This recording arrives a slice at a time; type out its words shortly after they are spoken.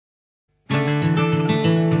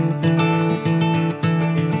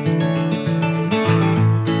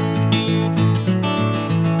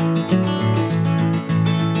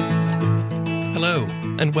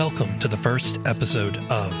first episode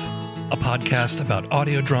of a podcast about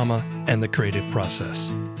audio drama and the creative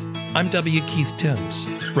process. I'm W. Keith Timms,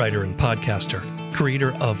 writer and podcaster,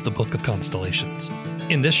 creator of The Book of Constellations.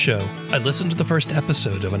 In this show, I listen to the first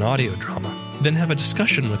episode of an audio drama, then have a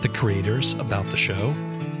discussion with the creators about the show,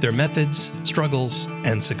 their methods, struggles,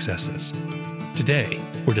 and successes. Today,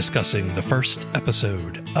 we're discussing the first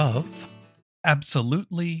episode of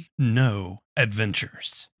Absolutely No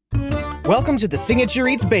Adventures. Welcome to the Signature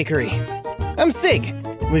Eats Bakery. I'm Sig.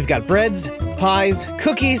 We've got breads, pies,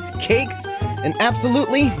 cookies, cakes, and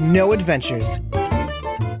absolutely no adventures.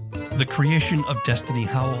 The creation of Destiny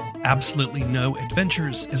Howell, Absolutely No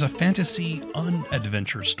Adventures, is a fantasy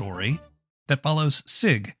unadventure story that follows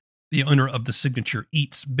Sig, the owner of the Signature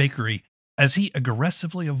Eats Bakery, as he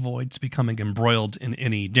aggressively avoids becoming embroiled in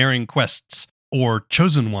any daring quests or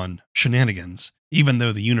chosen one shenanigans, even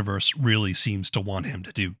though the universe really seems to want him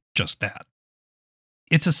to do just that.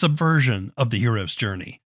 It's a subversion of the hero's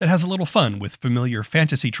journey that has a little fun with familiar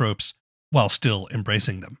fantasy tropes while still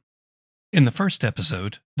embracing them. In the first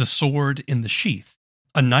episode, The Sword in the Sheath,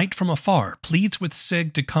 a knight from afar pleads with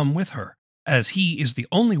Sig to come with her, as he is the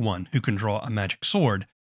only one who can draw a magic sword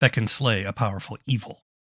that can slay a powerful evil.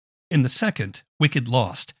 In the second, Wicked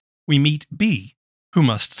Lost, we meet Bee, who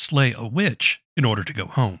must slay a witch in order to go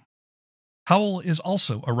home. Howell is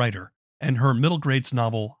also a writer, and her middle grades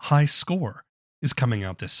novel High Score is coming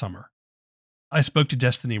out this summer. I spoke to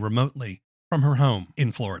Destiny remotely from her home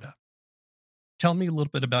in Florida. Tell me a little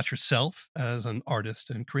bit about yourself as an artist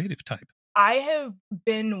and creative type. I have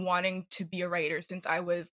been wanting to be a writer since I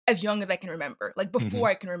was as young as I can remember, like before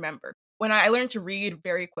I can remember. When I learned to read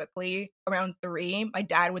very quickly, around 3, my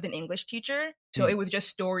dad was an English teacher. So it was just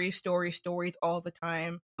stories all the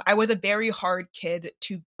time. I was a very hard kid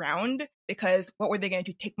to ground because what were they going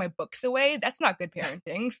to do? Take my books away? That's not good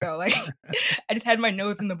parenting. So I just had my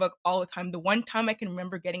nose in the book all the time. The one time I can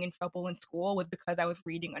remember getting in trouble in school was because I was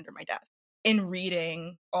reading under my desk. In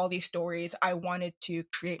reading all these stories, I wanted to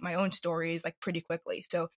create my own stories pretty quickly.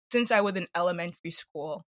 So since I was in elementary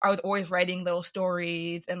school, I was always writing little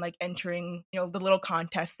stories and entering, the little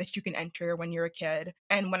contests that you can enter when you're a kid.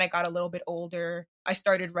 And when I got a little bit older, I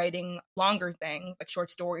started writing longer things like short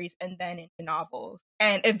stories and then into novels.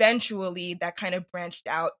 And eventually that kind of branched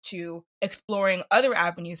out to exploring other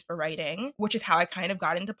avenues for writing, which is how I kind of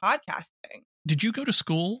got into podcasting. Did you go to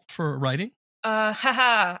school for writing?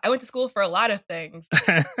 I went to school for a lot of things.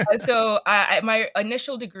 So my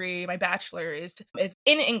initial degree, my bachelor's, is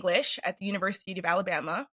in English at the University of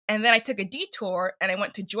Alabama. And then I took a detour and I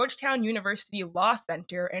went to Georgetown University Law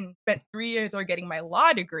Center and spent 3 years there getting my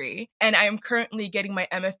law degree. And I am currently getting my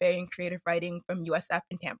MFA in creative writing from USF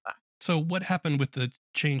in Tampa. So what happened with the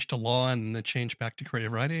change to law and the change back to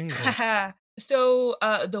creative writing? So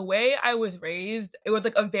the way I was raised, it was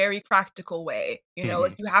a very practical way. You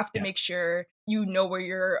have to make sure you know where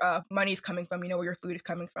your money is coming from, you know where your food is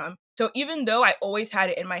coming from. So even though I always had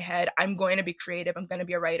it in my head, I'm going to be creative, I'm going to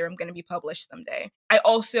be a writer, I'm going to be published someday. I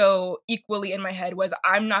also equally in my head was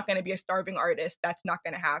I'm not going to be a starving artist. That's not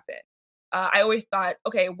going to happen. I always thought,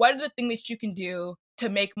 okay, what are the things that you can do to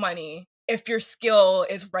make money if your skill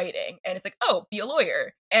is writing? And it's be a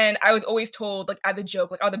lawyer. And I was always told, as a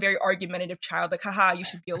joke, I was a very argumentative child, haha, you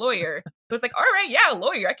should be a lawyer. So it's all right, yeah, a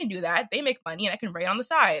lawyer, I can do that. They make money and I can write on the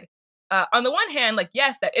side. On the one hand,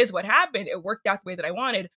 yes, that is what happened. It worked out the way that I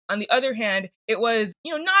wanted. On the other hand, it was,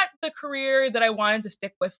 not the career that I wanted to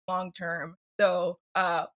stick with long term. So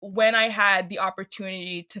when I had the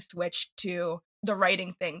opportunity to switch to the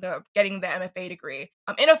writing thing, getting the MFA degree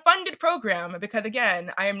in a funded program, because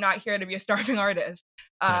again, I am not here to be a starving artist.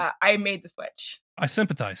 I made the switch. I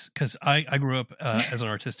sympathize because I grew up as an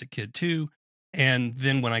artistic kid too. And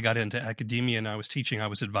then when I got into academia and I was teaching, I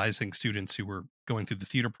was advising students who were going through the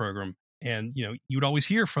theater program. And, you would always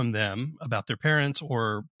hear from them about their parents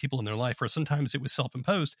or people in their life, or sometimes it was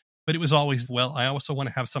self-imposed, but it was always, well, I also want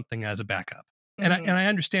to have something as a backup. And I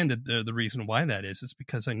understand that the reason why that is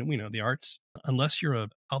because I know, the arts, unless you're a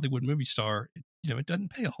Hollywood movie star, it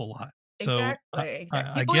doesn't pay a whole lot. Exactly. So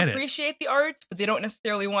I people get appreciate the arts, but they don't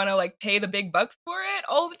necessarily want to pay the big bucks for it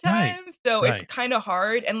all the time. Right. So it's kind of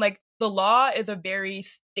hard. And the law is a very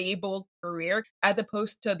stable career as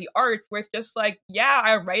opposed to the arts where it's just yeah,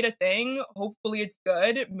 I write a thing. Hopefully it's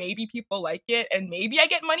good. Maybe people like it and maybe I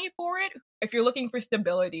get money for it. If you're looking for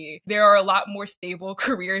stability, there are a lot more stable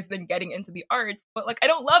careers than getting into the arts. But I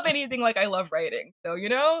don't love anything like I love writing. So,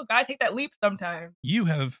 gotta take that leap sometime. You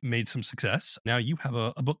have made some success. Now you have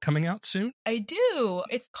a book coming out soon. I do.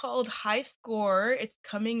 It's called High Score. It's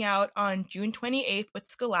coming out on June 28th with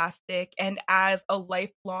Scholastic. And as a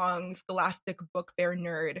lifelong Scholastic Book Fair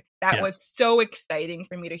nerd, heard that was so exciting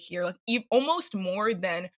for me to hear, like almost more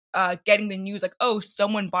than getting the news like, oh,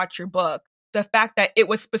 someone bought your book. The fact that it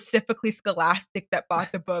was specifically Scholastic that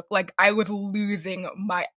bought the book, like I was losing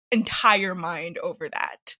my entire mind over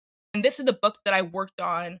that. And this is the book that I worked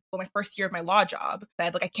on for my first year of my law job.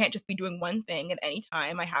 That like I can't just be doing one thing at any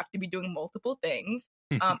time. I have to be doing multiple things.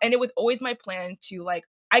 And it was always my plan to like,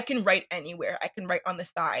 I can write anywhere. I can write on the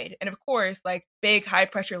side. And of course, like big high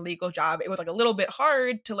pressure legal job, it was like a little bit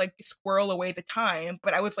hard to like squirrel away the time,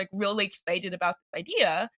 but I was like really excited about this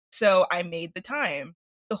idea. So I made the time.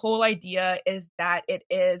 The whole idea is that it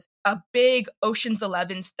is a big Ocean's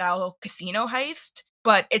 11 style casino heist,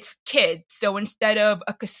 but it's kids. So instead of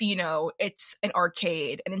a casino, it's an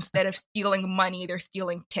arcade. And instead of stealing money, they're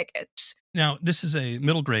stealing tickets. Now, this is a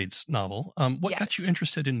middle grades novel. What got you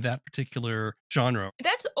interested in that particular genre?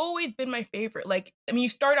 That's always been my favorite. Like, I mean, you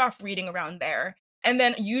start off reading around there, and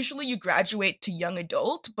then usually you graduate to young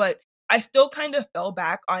adult, but I still kind of fell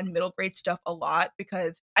back on middle grade stuff a lot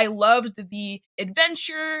because I loved the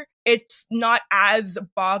adventure. It's not as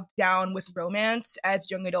bogged down with romance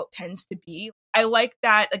as young adult tends to be. I like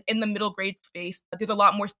that like in the middle grade space, there's a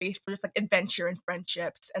lot more space for just like adventure and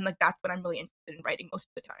friendships. And like that's what I'm really interested in writing most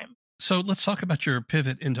of the time. So let's talk about your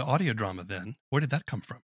pivot into audio drama then. Where did that come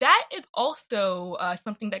from? That is also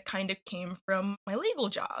something that kind of came from my legal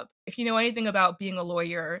job. If you know anything about being a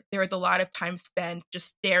lawyer, there is a lot of time spent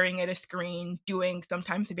just staring at a screen, doing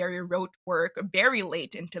sometimes very rote work very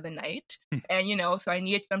late into the night. And, you know, so I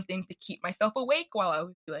needed something to keep myself awake while I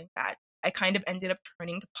was doing that. I kind of ended up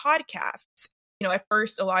turning to podcasts. You know, at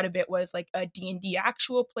first, a lot of it was like a D&D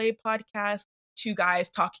actual play podcast, two guys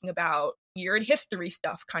talking about weird history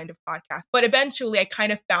stuff kind of podcast. But eventually I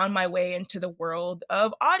kind of found my way into the world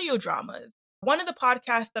of audio dramas. One of the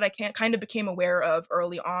podcasts that I kind of became aware of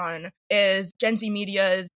early on is Gen Z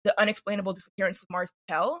Media's The Unexplainable Disappearance of Mars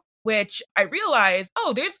Patel, which I realized,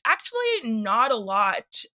 oh, there's actually not a lot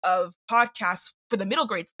of podcasts for the middle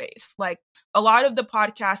grade space. Like a lot of the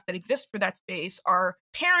podcasts that exist for that space are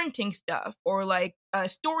parenting stuff or like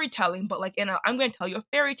storytelling, but like in a, I'm going to tell you a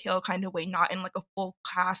fairy tale kind of way, not in like a full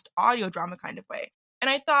cast audio drama kind of way. And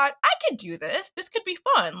I thought, I could do this. This could be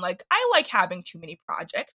fun. Like, I like having too many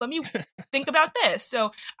projects. Let me think about this.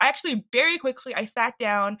 So I actually very quickly, I sat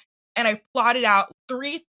down and I plotted out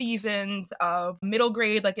 3 seasons of middle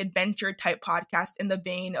grade, like adventure type podcast in the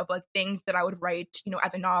vein of like things that I would write, you know,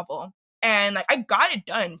 as a novel. And like, I got it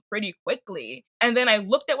done pretty quickly. And then I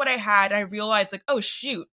looked at what I had and I realized like, oh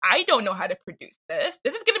shoot, I don't know how to produce this.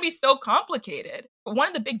 This is going to be so complicated. But one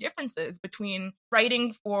of the big differences between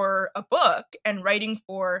writing for a book and writing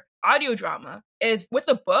for audio drama is with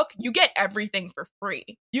a book, you get everything for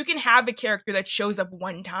free. You can have a character that shows up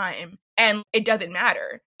one time and it doesn't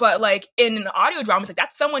matter. But like in an audio drama, it's like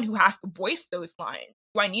that's someone who has to voice those lines.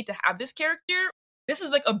 Do I need to have this character? This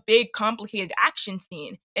is like a big, complicated action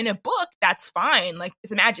scene. In a book, that's fine. Like,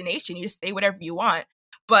 it's imagination. You just say whatever you want.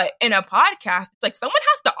 But in a podcast, it's like someone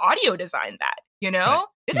has to audio design that, you know? Right.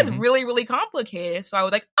 This is really, really complicated. So I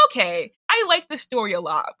was like, okay, I like the story a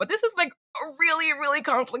lot. But this is like really, really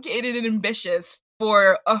complicated and ambitious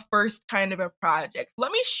for a first kind of a project.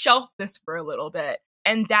 Let me shelf this for a little bit.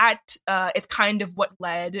 And that is kind of what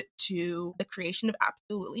led to the creation of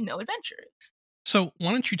Absolutely No Adventures. So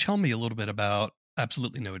why don't you tell me a little bit about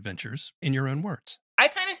Absolutely No Adventures in your own words? I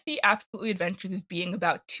kind of see Absolutely Adventures as being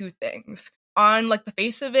about 2 things. On like the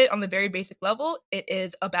face of it, on the very basic level, it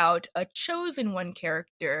is about a chosen one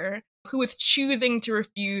character who is choosing to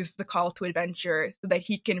refuse the call to adventure so that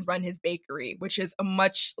he can run his bakery, which is a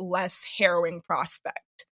much less harrowing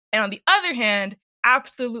prospect. And on the other hand,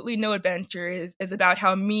 Absolutely No Adventures is about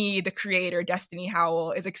how me, the creator, Destiny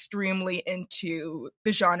Howell, is extremely into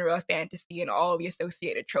the genre of fantasy and all the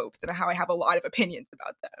associated tropes and how I have a lot of opinions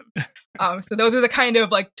about them. So those are the kind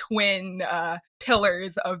of like twin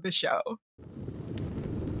pillars of the show.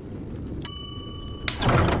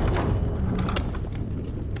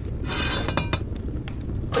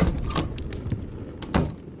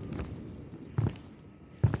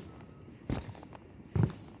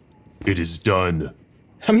 It is done.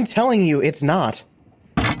 I'm telling you, it's not.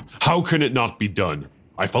 How can it not be done?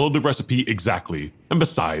 I followed the recipe exactly. And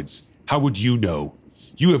besides, how would you know?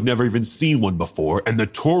 You have never even seen one before, and the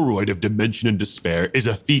toroid of dimension and despair is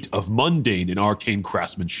a feat of mundane and arcane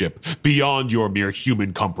craftsmanship beyond your mere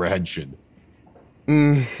human comprehension.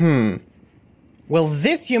 Well,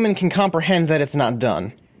 this human can comprehend that it's not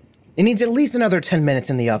done. It needs at least another 10 minutes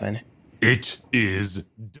in the oven. It is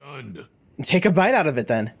done. Take a bite out of it,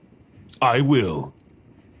 then. I will.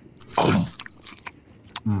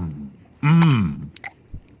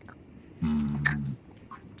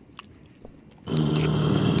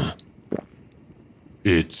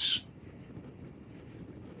 It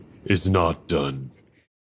is not done.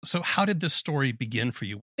 So how did this story begin for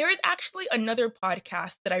you? There is actually another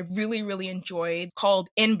podcast that I really, really enjoyed called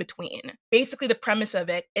In Between. Basically, the premise of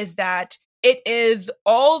it is that it is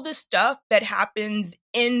all the stuff that happens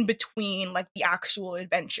in between, like, the actual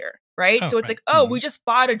adventure, right? So it's right. like, oh, we just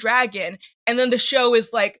fought a dragon. And then the show is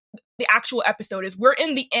like, the actual episode is we're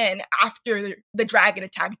in the inn after the dragon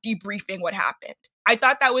attack, debriefing what happened. I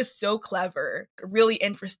thought that was so clever, really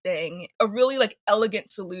interesting, a really like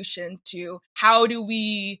elegant solution to how do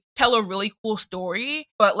we tell a really cool story,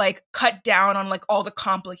 but like cut down on like all the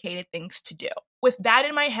complicated things to do. With that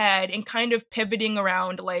in my head and kind of pivoting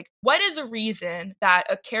around, like, what is a reason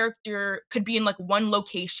that a character could be in like one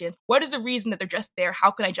location? What is the reason that they're just there?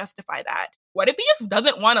 How can I justify that? What if he just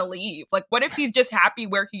doesn't want to leave? Like, what if he's just happy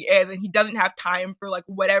where he is and he doesn't have time for like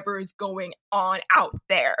whatever is going on out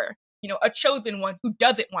there? You know, a chosen one who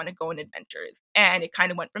doesn't want to go on adventures. And it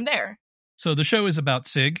kind of went from there. So the show is about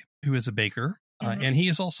Sig, who is a baker, and he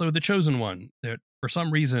is also the chosen one. That for some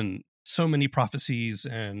reason, so many prophecies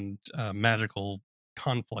and magical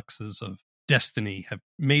confluxes of destiny have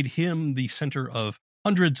made him the center of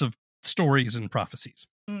hundreds of stories and prophecies.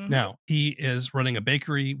 Now, he is running a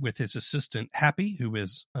bakery with his assistant, Happy, who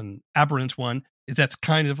is an aberrant one. That's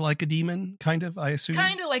kind of like a demon, kind of, I assume?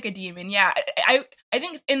 Kind of like a demon, yeah. I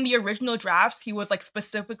think in the original drafts, he was like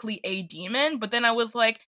specifically a demon, but then I was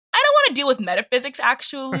like, I don't want to deal with metaphysics,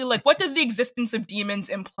 actually. Like, what does the existence of demons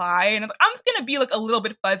imply? And I'm just going to be like a little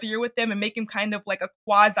bit fuzzier with them and make him kind of like a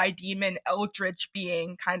quasi-demon, eldritch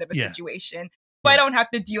being kind of a situation. But I don't have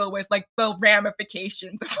to deal with like the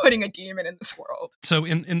ramifications of putting a demon in this world. So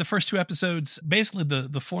in the first two episodes, basically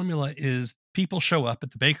the formula is people show up at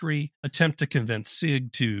the bakery, attempt to convince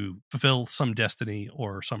Sig to fulfill some destiny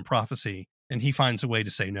or some prophecy, and he finds a way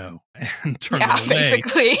to say no and turn them away,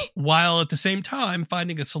 basically, while at the same time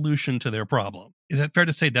finding a solution to their problem. Is that fair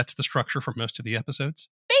to say that's the structure for most of the episodes?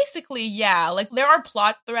 Basically, yeah. Like, there are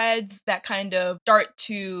plot threads that kind of start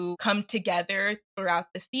to come together throughout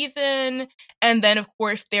the season. And then, of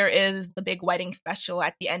course, there is the big wedding special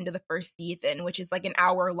at the end of the first season, which is like an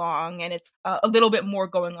hour long, and it's a little bit more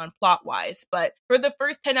going on plot-wise. But for the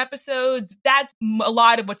first 10 episodes, that's a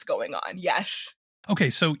lot of what's going on, yes. Okay,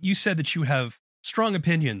 so you said that you have strong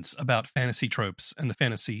opinions about fantasy tropes and the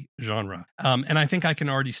fantasy genre. And I think I can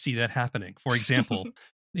already see that happening. For example,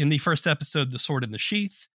 in the first episode, The Sword in the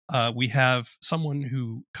Sheath, we have someone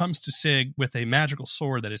who comes to Sig with a magical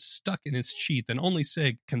sword that is stuck in its sheath, and only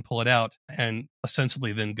Sig can pull it out and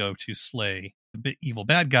ostensibly then go to slay the evil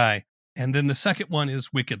bad guy. And then the second one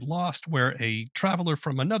is Wicked Lost, where a traveler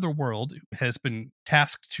from another world has been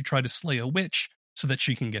tasked to try to slay a witch so that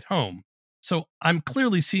she can get home. So I'm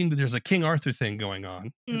clearly seeing that there's a King Arthur thing going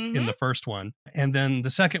on in the first one. And then the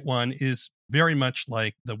second one is very much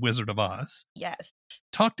like The Wizard of Oz. Yes.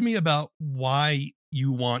 Talk to me about why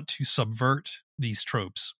you want to subvert these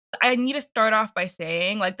tropes. I need to start off by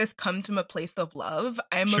saying, like, this comes from a place of love.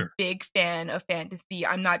 I'm a big fan of fantasy.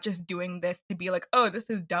 I'm not just doing this to be like, oh, this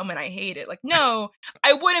is dumb and I hate it. Like, no,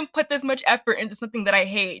 I wouldn't put this much effort into something that I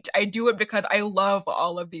hate. I do it because I love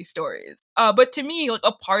all of these stories. But to me, like,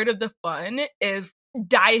 a part of the fun is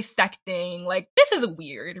dissecting, like, this is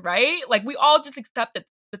weird, right? Like, we all just accept that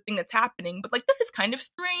the thing that's happening, but like, this is kind of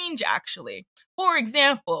strange, actually. For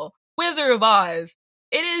example, Wizard of Oz.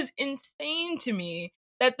 It is insane to me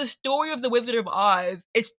that the story of the Wizard of Oz,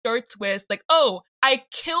 it starts with like, oh, I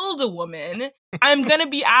killed a woman. I'm going to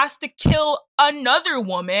be asked to kill another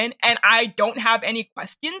woman, and I don't have any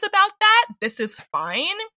questions about that. This is fine.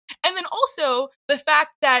 And then also the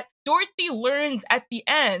fact that Dorothy learns at the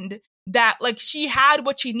end that like she had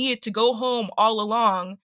what she needed to go home all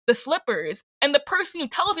along, the slippers, and the person who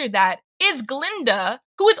tells her that is Glinda,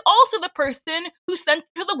 who is also the person who sent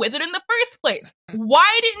her the wizard in the first place.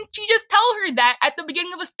 Why didn't she just tell her that at the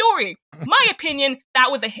beginning of the story? My opinion,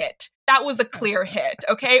 that was a hit. That was a clear hit,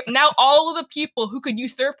 okay? Now all of the people who could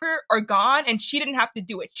usurp her are gone, and she didn't have to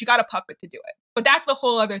do it. She got a puppet to do it. But that's a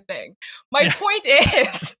whole other thing. My point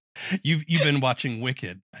is... You've been watching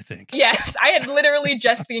Wicked, I think. Yes, I had literally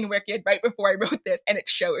just seen Wicked right before I wrote this, and it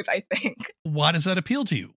shows, I think. Why does that appeal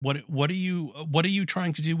to you? What are you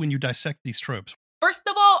trying to do when you dissect these tropes? First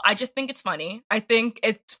of all, I just think it's funny. I think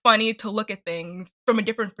it's funny to look at things from a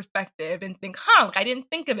different perspective and think, like, I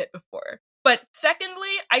didn't think of it before. But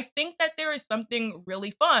secondly, I think that there is something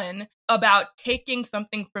really fun about taking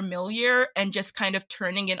something familiar and just kind of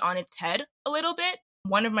turning it on its head a little bit.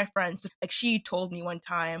 One of my friends, like, she told me one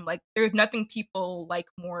time, like, there's nothing people like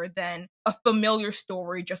more than a familiar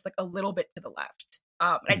story just like a little bit to the left.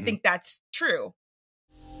 And I think that's true.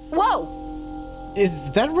 Whoa!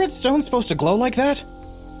 Is that red stone supposed to glow like that?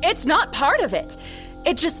 It's not part of it.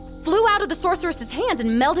 It just flew out of the sorceress's hand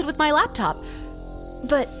and melded with my laptop.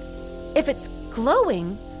 But if it's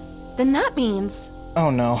glowing, then that means... Oh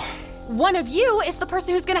no. One of you is the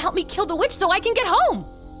person who's gonna help me kill the witch so I can get home.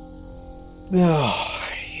 Oh,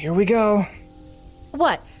 here we go.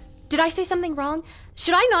 What? Did I say something wrong?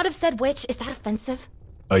 Should I not have said witch? Is that offensive?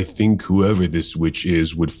 I think whoever this witch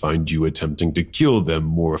is would find you attempting to kill them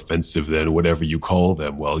more offensive than whatever you call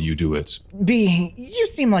them while you do it. B, you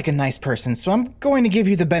seem like a nice person, so I'm going to give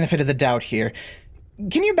you the benefit of the doubt here.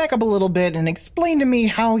 Can you back up a little bit and explain to me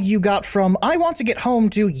how you got from I want to get home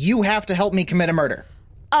to you have to help me commit a murder?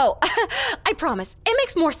 Oh, I promise. It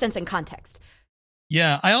makes more sense in context.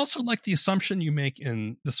 Yeah, I also like the assumption you make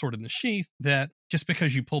in The Sword in the Sheath that just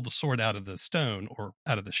because you pulled the sword out of the stone or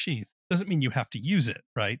out of the sheath doesn't mean you have to use it,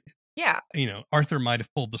 right? Yeah. You know, Arthur might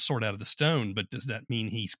have pulled the sword out of the stone, but does that mean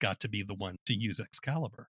he's got to be the one to use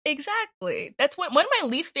Excalibur? Exactly. That's one of my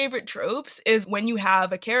least favorite tropes is when you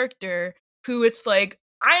have a character who it's like,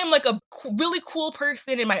 I am like a really cool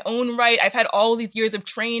person in my own right. I've had all these years of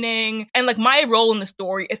training. And like my role in the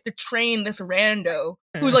story is to train this rando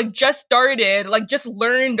who like just started, like just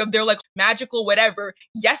learned of their like magical whatever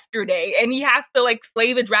yesterday. And he has to like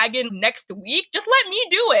slay the dragon next week. Just let me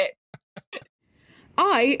do it.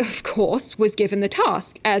 I, of course, was given the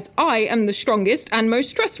task, as I am the strongest and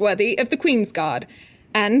most trustworthy of the Queen's Guard.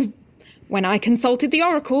 And when I consulted the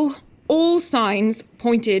Oracle, all signs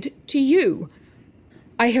pointed to you.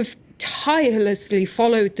 I have tirelessly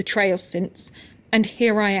followed the trail since, and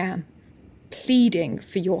here I am, pleading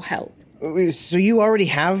for your help. So you already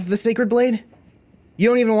have the Sacred Blade? You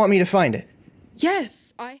don't even want me to find it?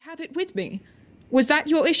 Yes, I have it with me. Was that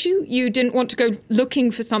your issue? You didn't want to go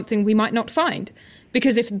looking for something we might not find?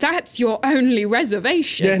 Because if that's your only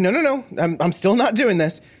reservation... Yeah, no. I'm still not doing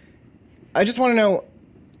this. I just want to know,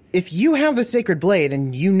 if you have the Sacred Blade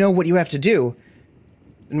and you know what you have to do,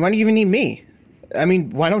 then why do you even need me? I mean,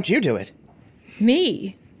 why don't you do it?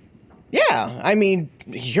 Me? Yeah, I mean,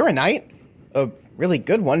 you're a knight. A really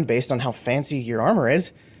good one based on how fancy your armor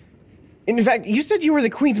is. In fact, you said you were the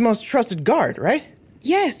Queen's most trusted guard, right?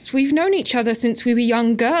 Yes, we've known each other since we were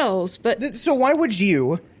young girls, but... So why would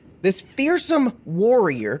you, this fearsome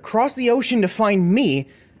warrior, cross the ocean to find me,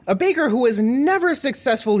 a baker who has never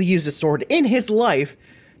successfully used a sword in his life,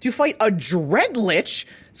 to fight a dreadlich,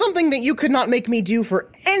 something that you could not make me do for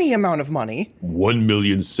any amount of money?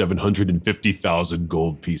 1,750,000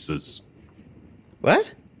 gold pieces.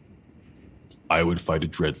 What? I would fight a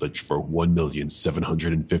dreadlich for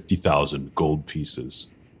 1,750,000 gold pieces.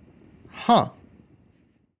 Huh.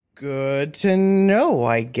 Good to know,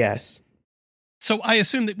 I guess. So I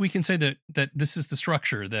assume that we can say that this is the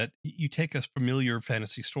structure, that you take a familiar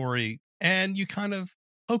fantasy story and you kind of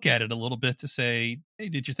poke at it a little bit to say, hey,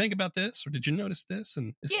 did you think about this? Or did you notice this?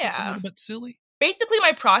 And is this a little bit silly? Basically,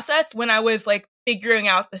 my process when I was like figuring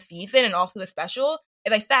out the season and also the special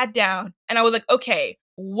is I sat down and I was like, okay,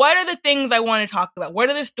 what are the things I want to talk about? What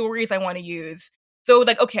are the stories I want to use? So it was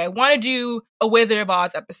like, okay, I want to do a Wizard of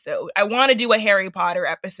Oz episode. I want to do a Harry Potter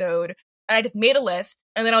episode. And I just made a list.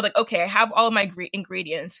 And then I was like, okay, I have all of my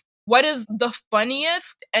ingredients. What is the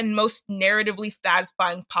funniest and most narratively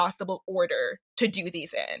satisfying possible order to do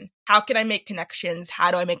these in? How can I make connections?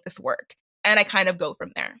 How do I make this work? And I kind of go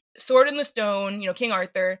from there. Sword in the Stone, King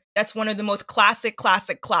Arthur, that's one of the most classic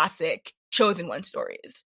Chosen One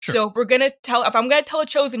stories. Sure. So if I'm going to tell a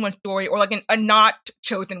Chosen One story or like a not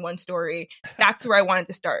Chosen One story, that's where I wanted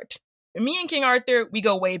to start. Me and King Arthur, we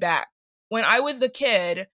go way back. When I was a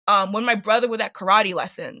kid, when my brother was at karate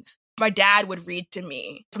lessons, my dad would read to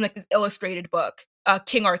me from like this illustrated book,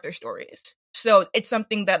 King Arthur stories. So it's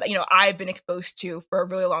something that, I've been exposed to for a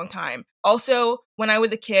really long time. Also, when I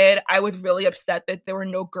was a kid, I was really upset that there were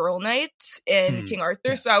no girl knights in King Arthur.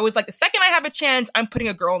 Yeah. So I was like, the second I have a chance, I'm putting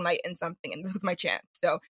a girl knight in something. And this was my chance.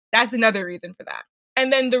 So that's another reason for that.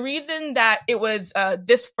 And then the reason that it was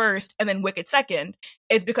this first and then Wicked second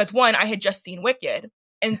is because, one, I had just seen Wicked.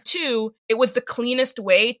 And two, it was the cleanest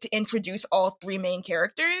way to introduce all three main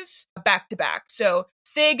characters back to back. So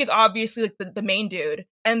Sig is obviously like the main dude.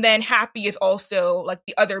 And then Happy is also like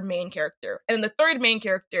the other main character. And then the third main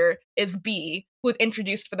character is B, who was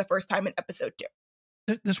introduced for the first time in episode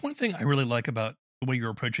 2. There's one thing I really like about the way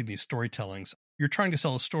you're approaching these storytellings. You're trying to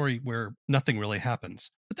sell a story where nothing really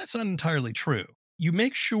happens. But that's not entirely true. You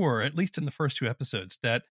make sure, at least in the first 2 episodes,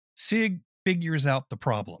 that Sig figures out the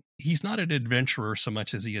problem. He's not an adventurer so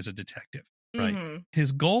much as he is a detective, right? Mm-hmm.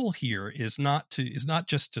 His goal here is not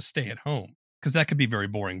just to stay at home, because that could be very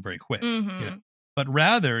boring very quick. Mm-hmm. But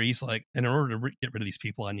rather, he's like, in order to get rid of these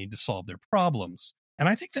people, I need to solve their problems. And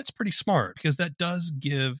I think that's pretty smart because that does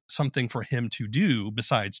give something for him to do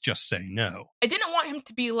besides just say no. I didn't want him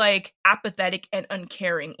to be like apathetic and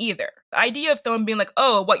uncaring either. The idea of someone being like,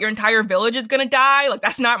 oh, what, your entire village is gonna die? Like,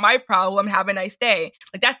 that's not my problem. Have a nice day.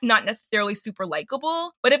 Like, that's not necessarily super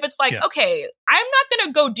likable. But if it's like, okay, I'm not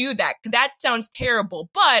gonna go do that because that sounds terrible,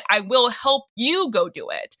 but I will help you go do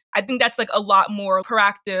it. I think that's like a lot more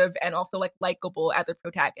proactive and also like likable as a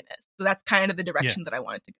protagonist. So that's kind of the direction that I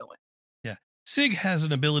wanted to go in. Yeah. Sig has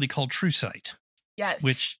an ability called True Sight. Yes.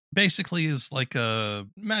 Which basically is like a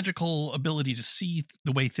magical ability to see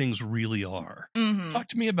the way things really are. Mm-hmm. Talk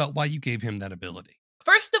to me about why you gave him that ability.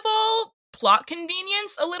 First of all, plot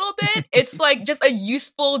convenience a little bit. It's like just a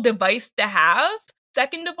useful device to have.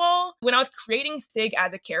 Second of all, when I was creating Sig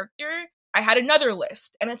as a character, I had another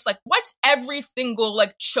list, and it's like, what's every single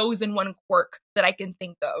like chosen one quirk that I can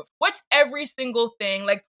think of? What's every single thing,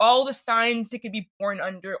 like all the signs he could be born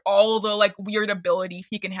under, all the like weird abilities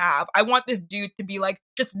he can have? I want this dude to be like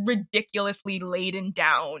just ridiculously laden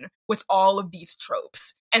down with all of these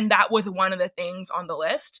tropes. And that was one of the things on the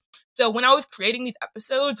list. So when I was creating these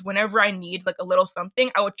episodes, whenever I need like a little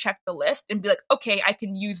something, I would check the list and be like, okay, I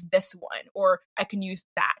can use this one, or I can use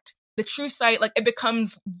that. The True Sight, like, it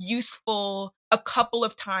becomes useful a couple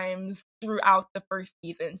of times throughout the first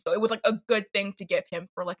season. So it was like a good thing to give him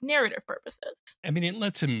for like narrative purposes. I mean, it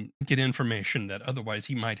lets him get information that otherwise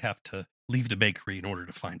he might have to leave the bakery in order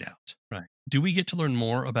to find out. Right. Do we get to learn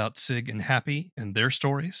more about Sig and Happy and their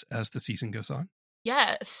stories as the season goes on?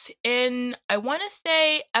 Yes. In, I want to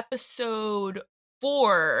say, episode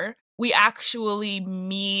 4, we actually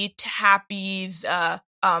meet Happy's,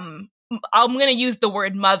 I'm going to use the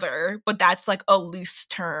word mother, but that's like a loose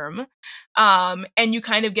term. And you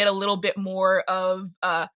kind of get a little bit more of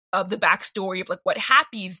the backstory of like what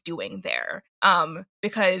Happy's doing there.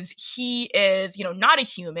 Because he is, not a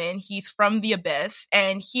human. He's from the abyss,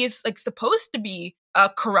 and he is like supposed to be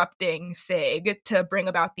corrupting Sig to bring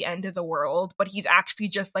about the end of the world, but he's actually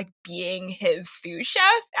just like being his sous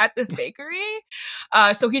chef at this bakery.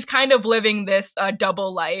 So he's kind of living this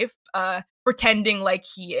double life, pretending like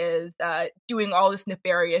he is doing all this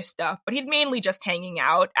nefarious stuff, but he's mainly just hanging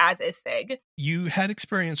out, as is Sig. You had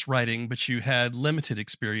experience writing, but you had limited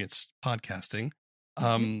experience podcasting.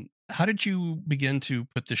 How did you begin to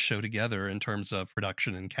put this show together in terms of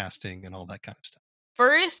production and casting and all that kind of stuff?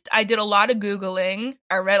 First, I did a lot of Googling.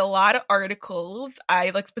 I read a lot of articles.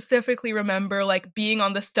 I like specifically remember like being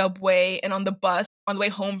on the subway and on the bus on the way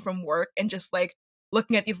home from work and just like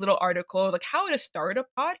looking at these little articles, like how to start a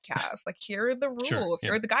podcast. Like, here are the rules,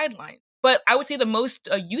 here are the guidelines. But I would say the most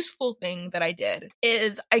useful thing that I did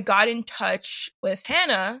is I got in touch with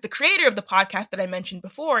Hannah, the creator of the podcast that I mentioned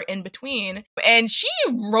before, In Between, and she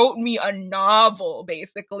wrote me a novel,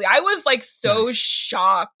 basically. I was like so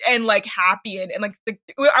shocked and like happy and like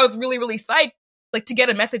I was really, really psyched like to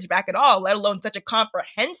get a message back at all, let alone such a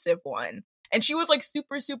comprehensive one. And she was like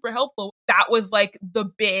super, super helpful. That was like the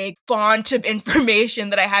big font of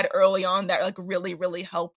information that I had early on that like really, really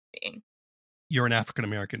helped me. You're an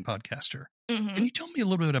African-American podcaster. Mm-hmm. Can you tell me a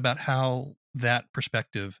little bit about how that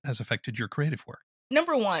perspective has affected your creative work?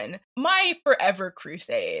 Number one, my forever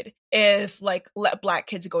crusade is like, let Black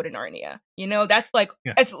kids go to Narnia. That's like,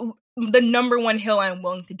 it's the number one hill I'm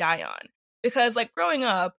willing to die on. Because like growing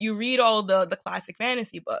up, you read all the classic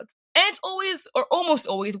fantasy books. And it's always, or almost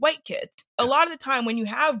always, white kids. A lot of the time when you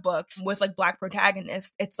have books with like Black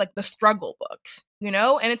protagonists, it's like the struggle books,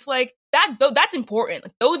 And it's like, that's important.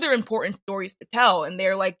 Like, those are important stories to tell. And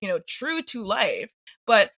they're like, true to life.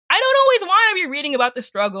 But I don't always want to be reading about the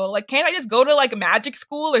struggle. Like, can't I just go to like a magic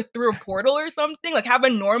school or through a portal or something? Like, have a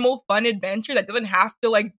normal, fun adventure that doesn't have to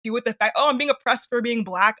like do with the fact, oh, I'm being oppressed for being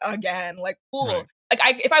Black again. Like, cool. Right.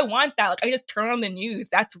 Like, if I want that, like, I just turn on the news.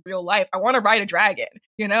 That's real life. I want to ride a dragon,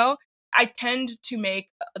 I tend to make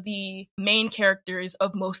the main characters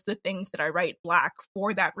of most of the things that I write Black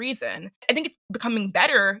for that reason. I think it's becoming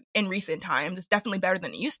better in recent times. It's definitely better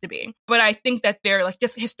than it used to be. But I think that there like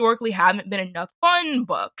just historically haven't been enough fun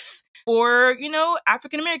books for,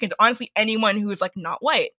 African Americans. Honestly, anyone who is like not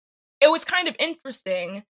white. It was kind of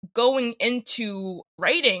interesting going into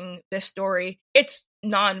writing this story. It's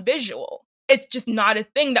non-visual. It's just not a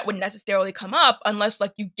thing that would necessarily come up unless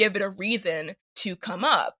like you give it a reason to come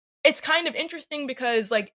up. It's kind of interesting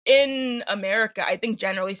because like in America, I think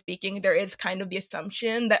generally speaking, there is kind of the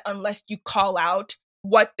assumption that unless you call out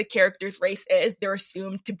what the character's race is, they're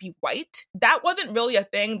assumed to be white. That wasn't really a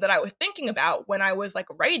thing that I was thinking about when I was like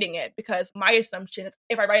writing it, because my assumption is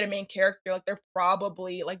if I write a main character, like they're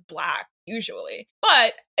probably like Black usually.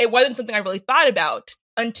 But it wasn't something I really thought about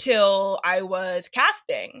until I was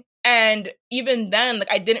casting. And even then,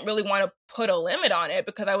 like, I didn't really want to put a limit on it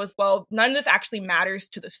because I was, well, none of this actually matters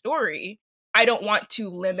to the story. I don't want to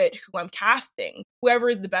limit who I'm casting. Whoever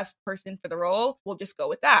is the best person for the role, we'll just go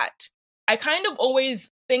with that. I kind of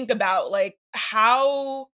always think about, like,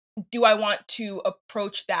 how do I want to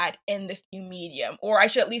approach that in this new medium? Or I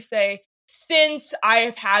should at least say, since I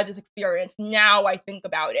have had this experience, now I think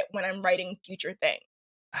about it when I'm writing future things.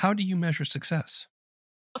 How do you measure success?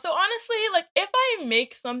 So honestly, like, if I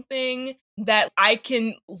make something that I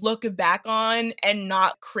can look back on and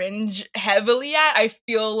not cringe heavily at, I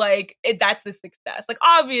feel like that's a success. Like,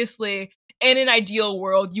 obviously, in an ideal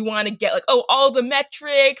world, you want to get, like, oh, all the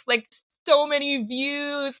metrics, like, so many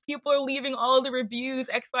views, people are leaving all of the reviews,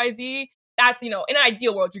 XYZ. That's, in an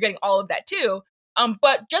ideal world, you're getting all of that too.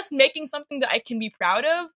 But just making something that I can be proud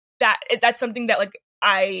of, that's something that, like,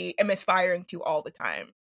 I am aspiring to all the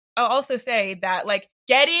time. I'll also say that, like,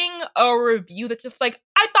 getting a review that's just like,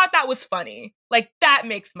 I thought that was funny, like, that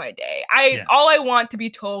makes my day. All I want to be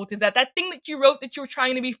told is that thing that you wrote that you were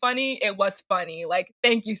trying to be funny, it was funny. Like,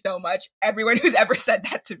 thank you so much, everyone who's ever said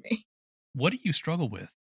that to me. What do you struggle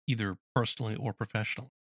with, either personally or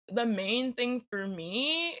professionally? The main thing for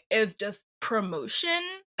me is just promotion,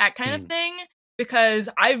 that kind of thing. Because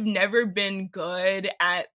I've never been good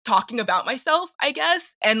at talking about myself, I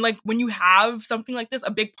guess. And, like, when you have something like this, a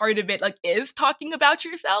big part of it, like, is talking about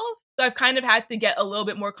yourself. So I've kind of had to get a little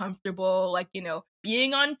bit more comfortable, like,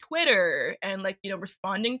 being on Twitter and, like,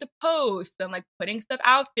 responding to posts and, like, putting stuff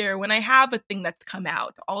out there when I have a thing that's come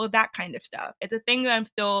out, all of that kind of stuff. It's a thing that I'm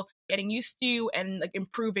still getting used to and, like,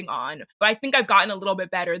 improving on. But I think I've gotten a little bit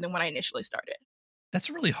better than when I initially started. That's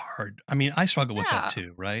really hard. I mean, I struggle with that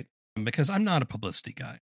too, right? Because I'm not a publicity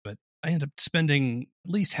guy, but I end up spending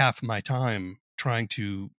at least half my time trying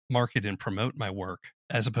to market and promote my work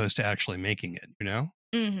as opposed to actually making it,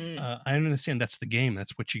 Mm-hmm. I understand that's the game.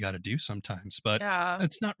 That's what you got to do sometimes, but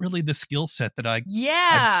it's not really the skill set that I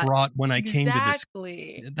brought when I came to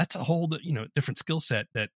this. That's a whole, different skill set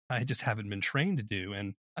that I just haven't been trained to do.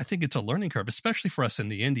 And I think it's a learning curve, especially for us in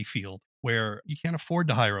the indie field where you can't afford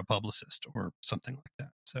to hire a publicist or something like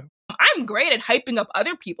that. So I'm great at hyping up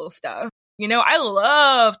other people's stuff. I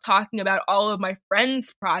love talking about all of my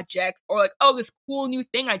friends' projects or, like, oh, this cool new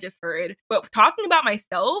thing I just heard. But talking about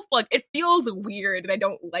myself, like, it feels weird and I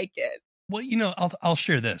don't like it. Well, I'll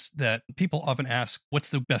share this, that people often ask, what's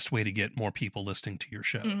the best way to get more people listening to your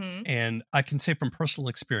show? Mm-hmm. And I can say from personal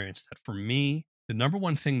experience that for me, the number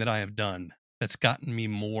one thing that I have done that's gotten me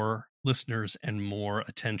more listeners and more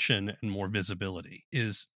attention and more visibility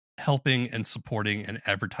is helping and supporting and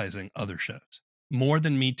advertising other shows. More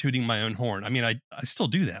than me tooting my own horn. I mean, I still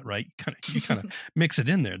do that, right? You kind of mix it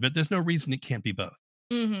in there, but there's no reason it can't be both.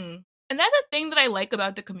 Mm-hmm. And that's a thing that I like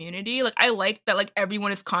about the community. Like, I like that, like,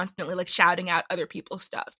 everyone is constantly, like, shouting out other people's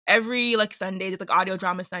stuff. Every, like, Sunday, there's, like, Audio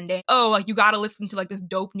Drama Sunday. Oh, like, you gotta listen to, like, this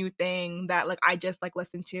dope new thing that, like, I just, like,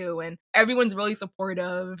 listened to. And everyone's really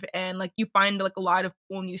supportive. And, like, you find, like, a lot of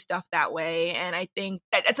cool new stuff that way. And I think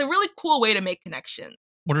that it's a really cool way to make connections.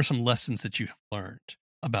 What are some lessons that you have learned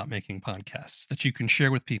about making podcasts that you can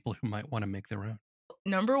share with people who might want to make their own?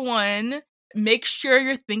 Number one, make sure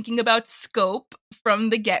you're thinking about scope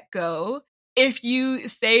from the get-go. If you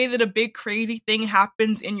say that a big crazy thing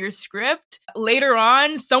happens in your script, later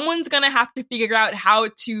on, someone's going to have to figure out how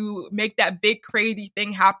to make that big crazy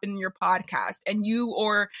thing happen in your podcast. And you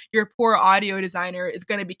or your poor audio designer is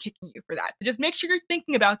going to be kicking you for that. So just make sure you're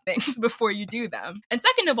thinking about things before you do them. And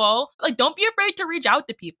second of all, like, don't be afraid to reach out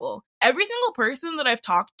to people. Every single person that I've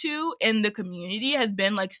talked to in the community has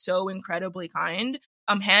been, like, so incredibly kind.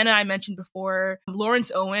 Hannah, I mentioned before,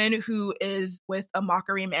 Lawrence Owen, who is with A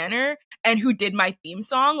Mockery Manor and who did my theme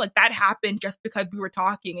song, like, that happened just because we were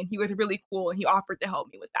talking and he was really cool and he offered to help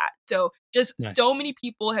me with that. So just nice. So many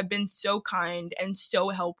people have been so kind and so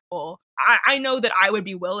helpful. I know that I would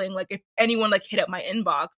be willing, like, if anyone, like, hit up my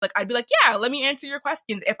inbox, like, I'd be like, yeah, let me answer your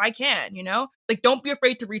questions if I can, Like, don't be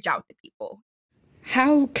afraid to reach out to people.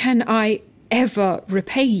 How can I ever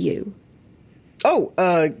repay you? Oh,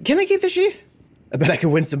 can I keep the sheath? I bet I could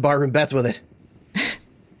win some barroom bets with it.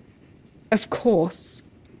 Of course.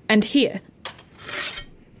 And here.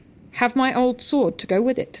 Have my old sword to go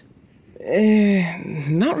with it.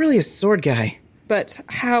 Not really a sword guy. But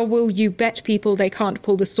how will you bet people they can't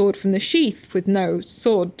pull the sword from the sheath with no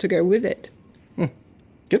sword to go with it?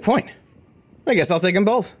 Good point. I guess I'll take them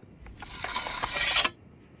both.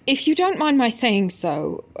 If you don't mind my saying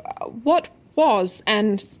so, what was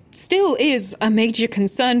and still is a major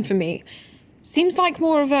concern for me seems like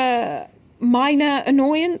more of a minor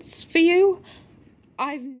annoyance for you.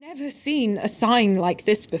 I've never seen a sign like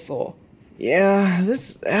this before. Yeah,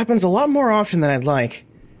 this happens a lot more often than I'd like.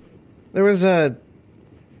 There was a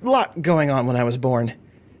lot going on when I was born.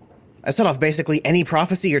 I set off basically any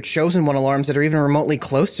prophecy or chosen one alarms that are even remotely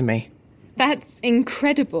close to me. That's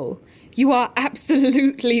incredible. You are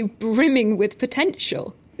absolutely brimming with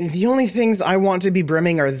potential. The only things I want to be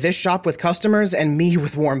brimming are this shop with customers and me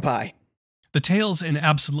with warm pie. The tales in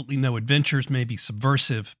Absolutely No Adventures may be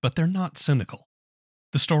subversive, but they're not cynical.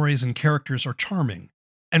 The stories and characters are charming,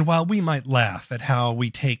 and while we might laugh at how we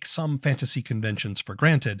take some fantasy conventions for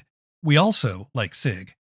granted, we also, like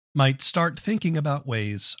Sig, might start thinking about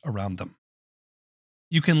ways around them.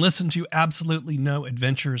 You can listen to Absolutely No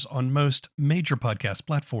Adventures on most major podcast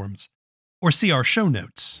platforms, or see our show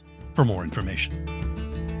notes for more information.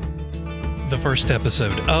 The first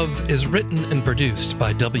episode of is written and produced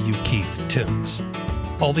by W. Keith Timms.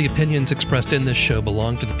 All the opinions expressed in this show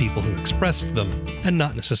belong to the people who expressed them, and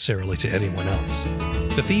not necessarily to anyone else.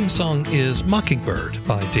 The theme song is Mockingbird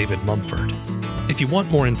by David Mumford. If you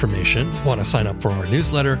want more information, want to sign up for our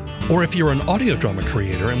newsletter, or if you're an audio drama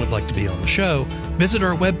creator and would like to be on the show, visit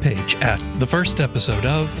our webpage at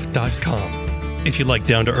thefirstepisodeof.com. If you like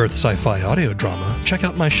down-to-earth sci-fi audio drama, check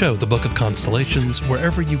out my show, The Book of Constellations,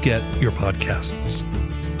 wherever you get your podcasts.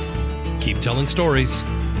 Keep telling stories.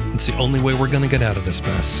 It's the only way we're going to get out of this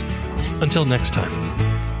mess. Until next time.